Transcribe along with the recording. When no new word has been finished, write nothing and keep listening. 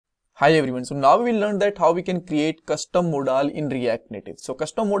Hi everyone, so now we will learn that how we can create custom modal in React Native. So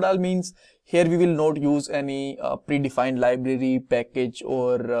custom modal means here we will not use any predefined library, package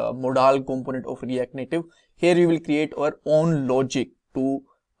or modal component of React Native. Here we will create our own logic to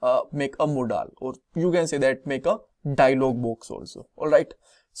make a modal, or you can say that make a dialog box also. Alright,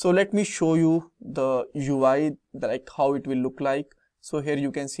 so let me show you the UI, like how it will look like. So here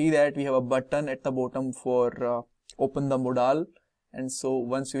you can see that we have a button at the bottom for open the modal. And so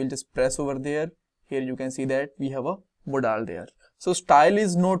once you will just press over there, here you can see that we have a modal there. So style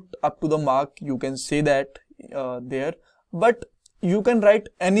is not up to the mark, you can say that there, but you can write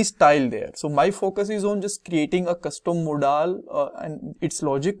any style there. So my focus is on just creating a custom modal and its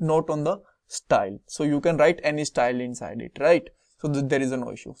logic, not on the style. So you can write any style inside it, right? So there is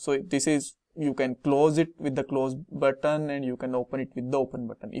no issue. So this is, you can close it with the close button and you can open it with the open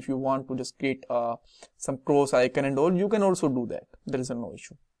button. If you want to just create some cross icon and all, you can also do that. There is no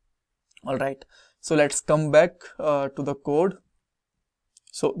issue. All right, so let's come back to the code.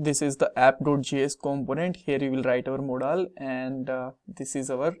 So this is the app.js component. Here we will write our modal, and this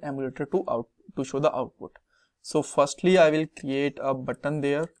is our emulator to show the output. So firstly I will create a button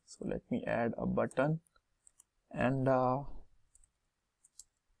there. So let me add a button, and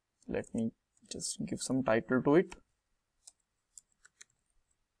let me just give some title to it.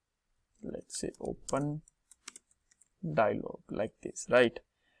 Let's say open dialog, like this, right?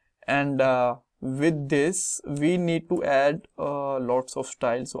 And with this we need to add lots of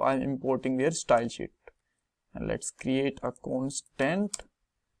styles. So I'm importing their style sheet, and let's create a constant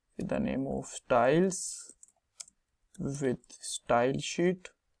with the name of styles with style sheet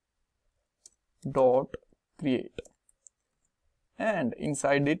dot create, and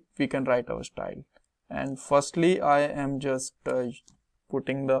inside it we can write our style. And firstly I am just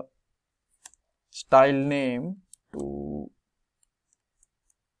putting the style name to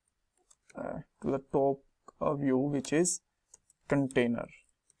the top view, which is container,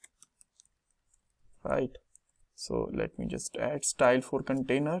 right? So let me just add style for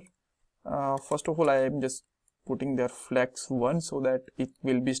container. First of all I am just putting their flex 1 so that it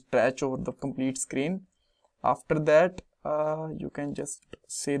will be stretched over the complete screen. After that you can just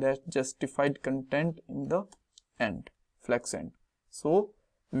say that justified content in the end, flex end. So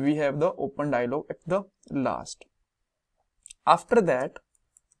we have the open dialog at the last. After that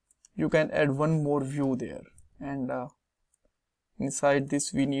you can add one more view there, and inside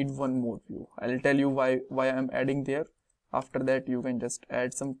this we need one more view. I'll tell you why I'm adding there. After that you can just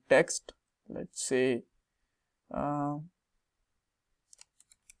add some text. Let's say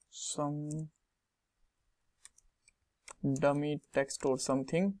some dummy text or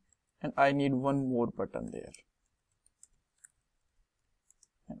something, and I need one more button there,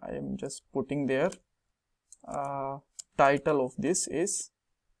 and I am just putting there title of this is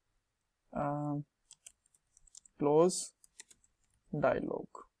close dialog,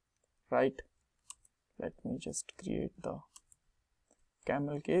 right? Let me just create the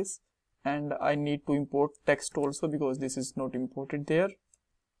camel case, and I need to import text also because this is not imported there.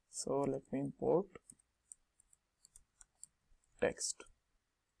 So let me import text.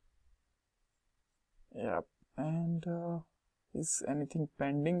 Yep. And is anything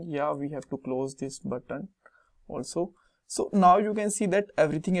pending? Yeah, we have to close this button also. So now you can see that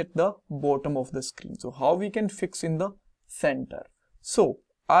everything at the bottom of the screen. So how we can fix in the center? So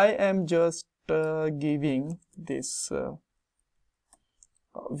I am just giving this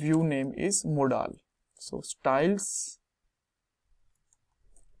view name is modal. So styles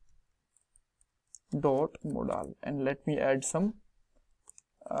dot modal, and let me add some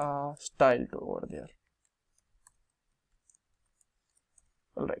style to over there.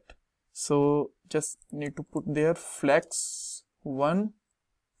 All right, so just need to put there flex 1,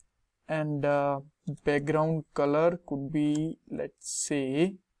 and background color could be, let's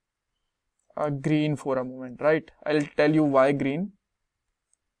say, green for a moment, right? I'll tell you why green.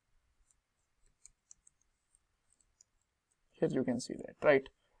 Here you can see that, right?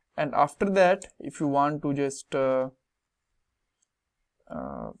 And after that, if you want to just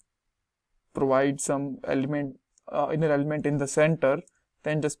provide some element, inner element in the center,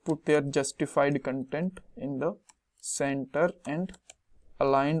 then just put their justified content in the center and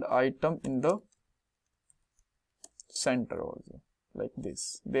aligned item in the center also, like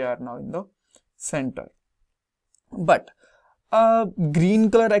this. They are now in the center. But green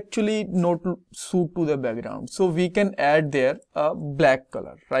color actually not suit to the background, so we can add there a black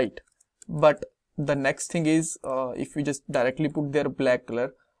color, right? But the next thing is if we just directly put there black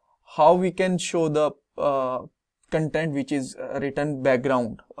color, how we can show the content which is written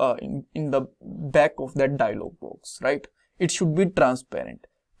background in the back of that dialog box, right? It should be transparent.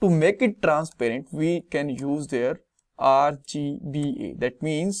 To make it transparent, we can use their RGBA. That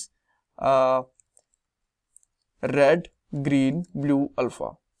means red, green, blue,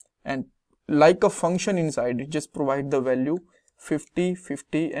 alpha. And like a function inside, it just provide the value 50,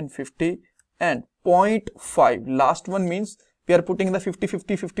 50 and 50 and 0.5. Last one means we are putting the 50,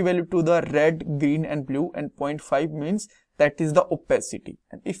 50, 50 value to the red, green and blue, and 0.5 means that is the opacity.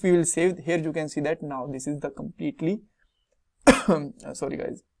 And if we will save here, you can see that now this is the completely sorry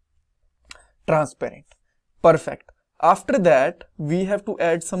guys, transparent. Perfect. After that, we have to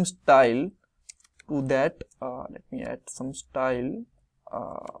add some style to that. Let me add some style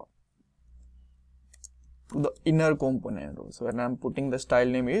to the inner component also, and I'm putting the style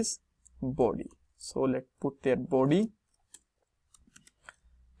name is body. So let's put their body,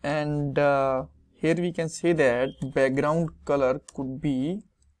 and here we can say that background color could be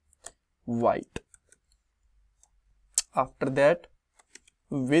white. After that,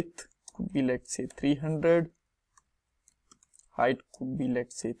 width could be, let's say, 300, height could be,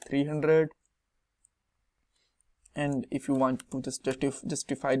 let's say, 300, and if you want to just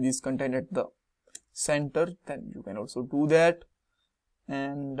justify this content at the center, then you can also do that.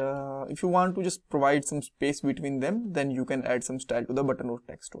 And if you want to just provide some space between them, then you can add some style to the button or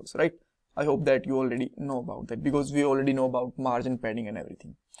text also, right? I hope that you already know about that, because we already know about margin, padding and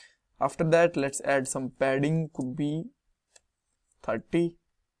everything. After that, let's add some padding, could be 30,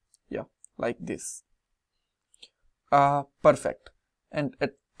 yeah, like this. Perfect. And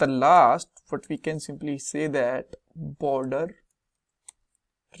at the last, what we can simply say that border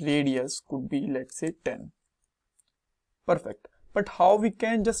radius could be, let's say, 10. Perfect. But how we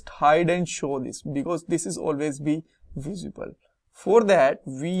can just hide and show this, because this is always be visible. For that,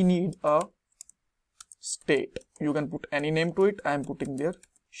 we need a state. You can put any name to it. I am putting there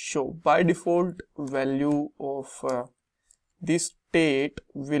show. By default, value of this state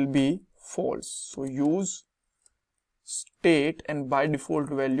will be false. So use state, and by default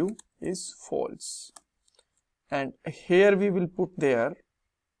value is false. And here we will put there,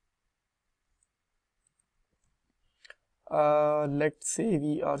 let's say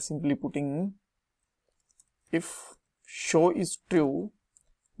we are simply putting, if show is true,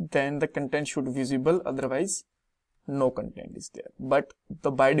 then the content should be visible, otherwise no content is there. But the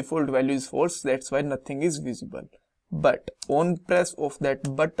by default value is false, that's why nothing is visible. But on press of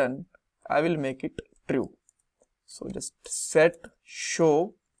that button, I will make it true. So just set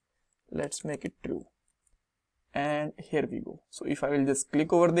show, let's make it true, and here we go. So if I will just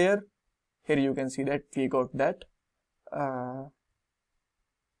click over there, here you can see that we got that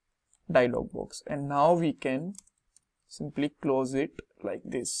dialog box, and now we can simply close it like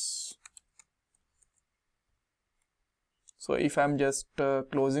this. So if I'm just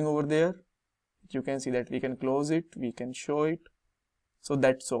closing over there, you can see that we can close it, we can show it. So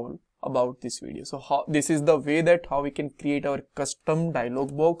that's all about this video. So this is the way that how we can create our custom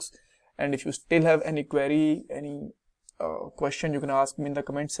dialog box. And if you still have any query, any question, you can ask me in the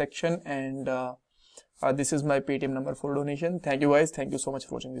comment section. And this is my Paytm number for donation. Thank you guys. Thank you so much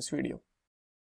for watching this video.